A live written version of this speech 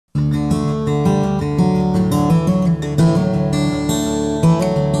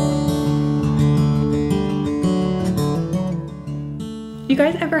You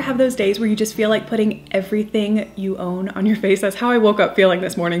guys ever have those days where you just feel like putting everything you own on your face? That's how I woke up feeling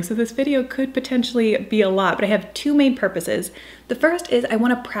this morning, so this video could potentially be a lot, but I have two main purposes. The first is I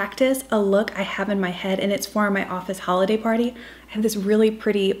want to practice a look I have in my head, and it's for my office holiday party. I have this really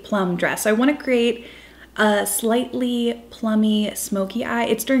pretty plum dress, so I want to create a slightly plummy, smoky eye.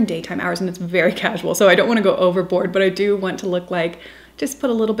 It's during daytime hours and it's very casual, so I don't want to go overboard, but I do want to look like just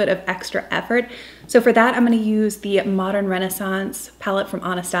put a little bit of extra effort. So for that, I'm going to use the Modern Renaissance palette from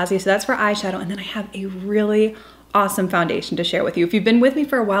Anastasia. So that's for eyeshadow. And then I have a really awesome foundation to share with you. If you've been with me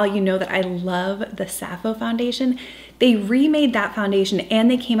for a while, you know that I love the Sappho foundation. They remade that foundation and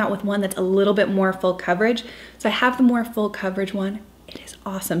they came out with one that's a little bit more full coverage. So I have the more full coverage one. It is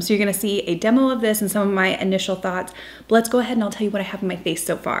awesome. So you're gonna see a demo of this and some of my initial thoughts, but let's go ahead and I'll tell you what I have on my face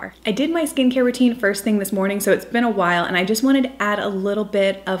so far. I did my skincare routine first thing this morning, so it's been a while, and I just wanted to add a little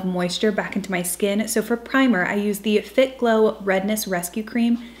bit of moisture back into my skin. So for primer, I use the Fitglow Redness Rescue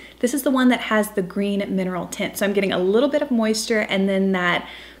Cream. This is the one that has the green mineral tint. So I'm getting a little bit of moisture, and then that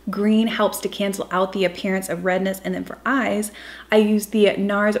green helps to cancel out the appearance of redness. And then for eyes, I use the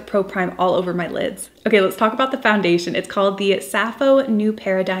NARS Pro Prime all over my lids. Okay, let's talk about the foundation. It's called the Sappho New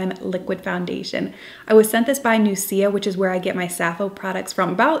Paradigm Liquid Foundation. I was sent this by Nucia, which is where I get my Sappho products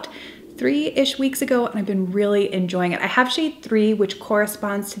from, about 3-ish weeks ago, and I've been really enjoying it. I have shade 3, which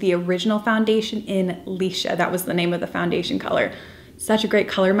corresponds to the original foundation in Lisha. That was the name of the foundation color. Such a great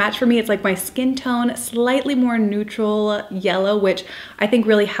color match for me. It's like my skin tone, slightly more neutral yellow, which I think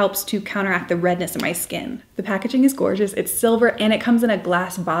really helps to counteract the redness in my skin. The packaging is gorgeous. It's silver and it comes in a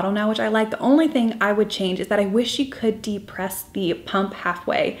glass bottle now, which I like. The only thing I would change is that I wish you could depress the pump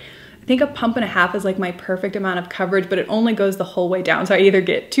halfway. I think a pump and a half is like my perfect amount of coverage, but it only goes the whole way down. So I either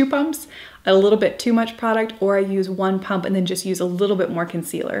get 2 pumps, a little bit too much product, or I use 1 pump and then just use a little bit more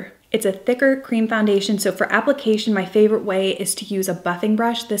concealer. It's a thicker cream foundation, so for application, my favorite way is to use a buffing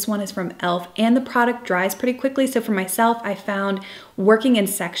brush. This one is from e.l.f. and the product dries pretty quickly. So for myself, I found working in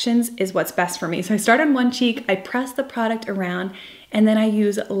sections is what's best for me. So I start on one cheek, I press the product around, and then I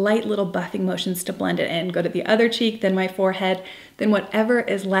use light little buffing motions to blend it in. Go to the other cheek, then my forehead, then whatever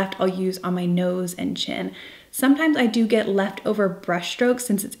is left I'll use on my nose and chin. Sometimes I do get leftover brush strokes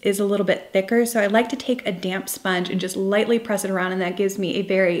since it is a little bit thicker, so I like to take a damp sponge and just lightly press it around, and that gives me a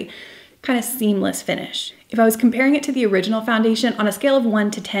very kind of seamless finish. If I was comparing it to the original foundation, on a scale of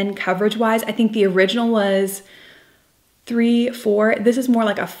 1 to 10 coverage-wise, I think the original was 3, 4. This is more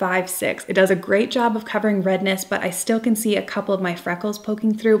like a 5, 6. It does a great job of covering redness, but I still can see a couple of my freckles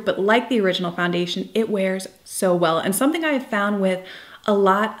poking through. But like the original foundation, it wears so well. And something I have found with a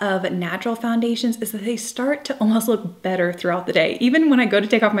lot of natural foundations is that they start to almost look better throughout the day. Even when I go to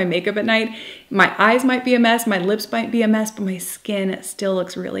take off my makeup at night, my eyes might be a mess, my lips might be a mess, but my skin still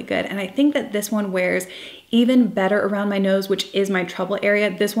looks really good. And I think that this one wears even better around my nose, which is my trouble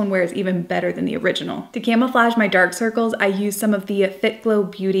area. This one wears even better than the original. To camouflage my dark circles, I use some of the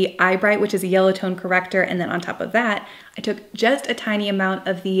Fitglow Beauty Eyebright, which is a yellow tone corrector. And then on top of that, I took just a tiny amount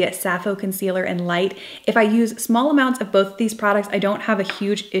of the Sappho concealer in light. If I use small amounts of both of these products, I don't have a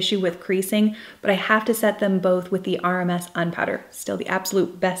huge issue with creasing, but I have to set them both with the RMS Unpowder. Still the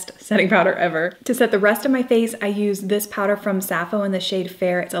absolute best setting powder ever. To set the rest of my face, I use this powder from Sappho in the shade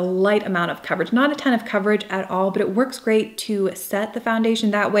Fair. It's a light amount of coverage, not a ton of coverage at all, but it works great to set the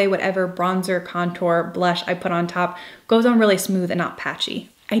foundation. That way, whatever bronzer, contour, blush I put on top goes on really smooth and not patchy.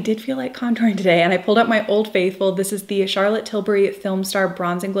 I did feel like contouring today, and I pulled up my Old Faithful. This is the Charlotte Tilbury Filmstar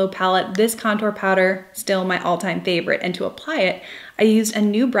Bronze and Glow palette. This contour powder, still my all-time favorite, and to apply it, I used a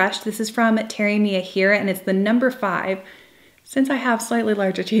new brush. This is from Terry Miyahira, and it's the number 5. Since I have slightly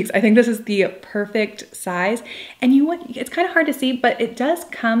larger cheeks, I think this is the perfect size. And you know what, it's kind of hard to see, but it does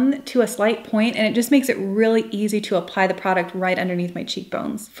come to a slight point, and it just makes it really easy to apply the product right underneath my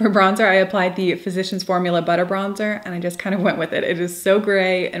cheekbones. For bronzer, I applied the Physicians Formula Butter Bronzer, and I just kind of went with it. It is so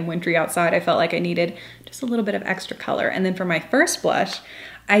gray and wintry outside. I felt like I needed just a little bit of extra color. And then for my first blush,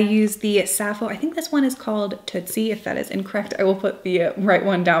 I use the Sappho, I think this one is called Tutz. If that is incorrect, I will put the right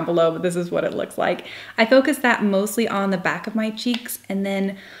one down below, but this is what it looks like. I focus that mostly on the back of my cheeks, and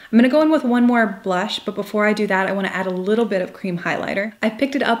then I'm gonna go in with one more blush, but before I do that, I wanna add a little bit of cream highlighter. I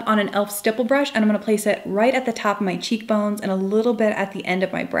picked it up on an e.l.f. stipple brush, and I'm gonna place it right at the top of my cheekbones and a little bit at the end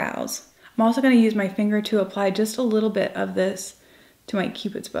of my brows. I'm also gonna use my finger to apply just a little bit of this to my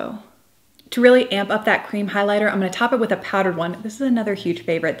Cupid's bow. To really amp up that cream highlighter, I'm gonna top it with a powdered one. This is another huge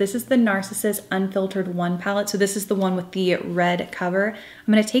favorite. This is the Narcissus Unfiltered 1 palette. So this is the one with the red cover.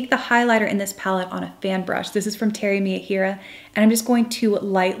 I'm gonna take the highlighter in this palette on a fan brush. This is from Terry Miyahira, and I'm just going to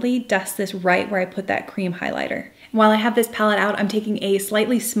lightly dust this right where I put that cream highlighter. While I have this palette out, I'm taking a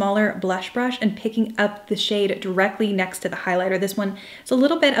slightly smaller blush brush and picking up the shade directly next to the highlighter. This one is a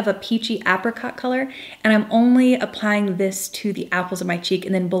little bit of a peachy apricot color, and I'm only applying this to the apples of my cheek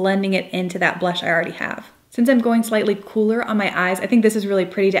and then blending it into that blush I already have. Since I'm going slightly cooler on my eyes, I think this is really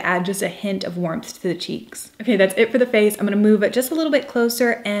pretty to add just a hint of warmth to the cheeks. Okay, that's it for the face. I'm gonna move it just a little bit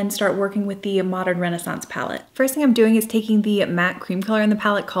closer and start working with the Modern Renaissance palette. First thing I'm doing is taking the matte cream color in the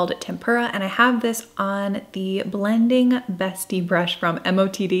palette called Tempera, and I have this on the Blending Bestie brush from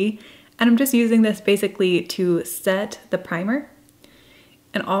MOTD, and I'm just using this basically to set the primer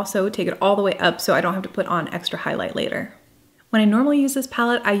and also take it all the way up so I don't have to put on extra highlight later. When I normally use this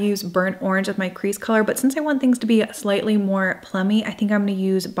palette, I use burnt orange as my crease color, but since I want things to be slightly more plummy, I think I'm gonna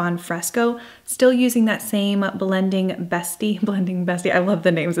use Bon Fresco, still using that same Blending Bestie. I love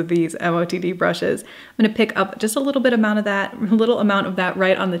the names of these MOTD brushes. I'm gonna pick up just a little amount of that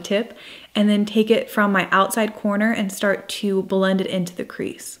right on the tip, and then take it from my outside corner and start to blend it into the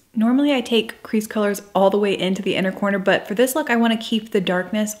crease. Normally I take crease colors all the way into the inner corner, but for this look I want to keep the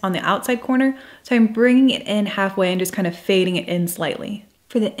darkness on the outside corner, so I'm bringing it in halfway and just kind of fading it in slightly.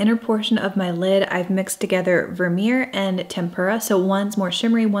 For the inner portion of my lid, I've mixed together Vermeer and Tempera, so one's more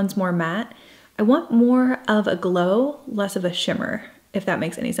shimmery, one's more matte. I want more of a glow, less of a shimmer, if that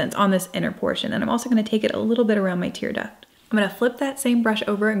makes any sense, on this inner portion, and I'm also going to take it a little bit around my tear duct. I'm going to flip that same brush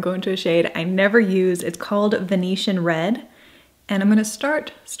over and go into a shade I never use. It's called Venetian Red. And I'm gonna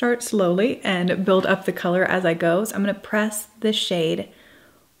start slowly and build up the color as I go. So I'm gonna press this shade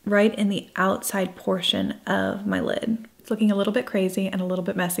right in the outside portion of my lid. It's looking a little bit crazy and a little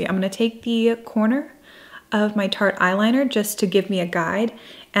bit messy. I'm gonna take the corner of my Tarte eyeliner just to give me a guide.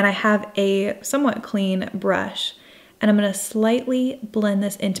 And I have a somewhat clean brush. And I'm gonna slightly blend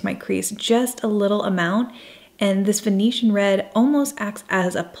this into my crease, just a little amount. And this Venetian Red almost acts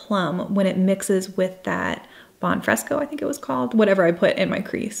as a plum when it mixes with that Bon Fresco, I think it was called, whatever I put in my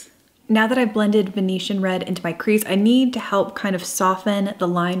crease. Now that I've blended Venetian Red into my crease, I need to help kind of soften the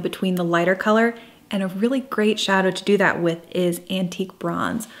line between the lighter color, and a really great shadow to do that with is Antique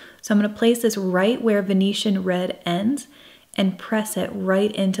Bronze. So I'm gonna place this right where Venetian Red ends and press it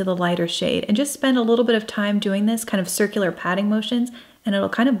right into the lighter shade, and just spend a little bit of time doing this, kind of circular patting motions, and it'll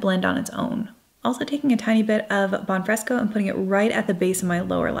kind of blend on its own. Also taking a tiny bit of Bon Fresco and putting it right at the base of my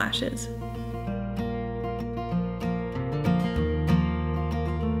lower lashes.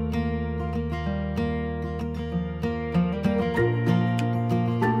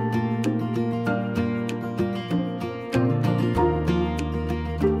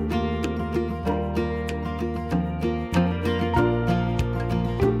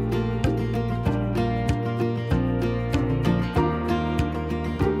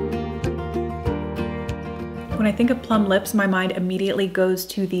 When I think of plum lips, my mind immediately goes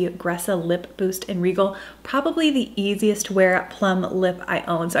to the Gressa Lip Boost in Regal, probably the easiest to wear plum lip I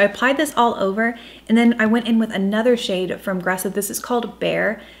own. So I applied this all over, and then I went in with another shade from Gressa. This is called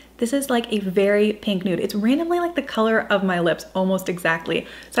Bear. This is like a very pink nude. It's randomly like the color of my lips, almost exactly.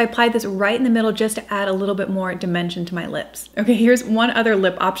 So I applied this right in the middle just to add a little bit more dimension to my lips. Okay, here's one other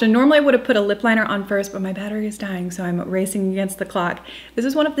lip option. Normally I would have put a lip liner on first, but my battery is dying, so I'm racing against the clock. This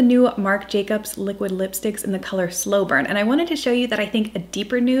is one of the new Marc Jacobs liquid lipsticks in the color Slow Burn, and I wanted to show you that I think a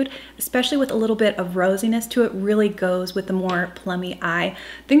deeper nude, especially with a little bit of rosiness to it, really goes with the more plummy eye.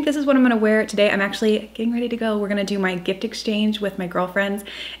 I think this is what I'm gonna wear today. I'm actually getting ready to go. We're gonna do my gift exchange with my girlfriends,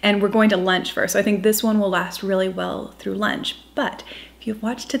 and we're going to lunch first. So I think this one will last really well through lunch. But if you've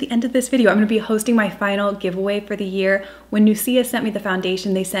watched to the end of this video, I'm gonna be hosting my final giveaway for the year. When Nucia sent me the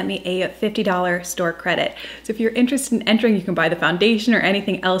foundation, they sent me a $50 store credit. So if you're interested in entering, you can buy the foundation or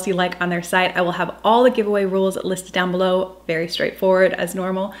anything else you like on their site. I will have all the giveaway rules listed down below. Very straightforward as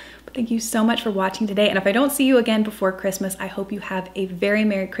normal. But thank you so much for watching today. And if I don't see you again before Christmas, I hope you have a very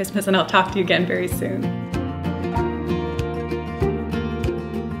Merry Christmas, and I'll talk to you again very soon.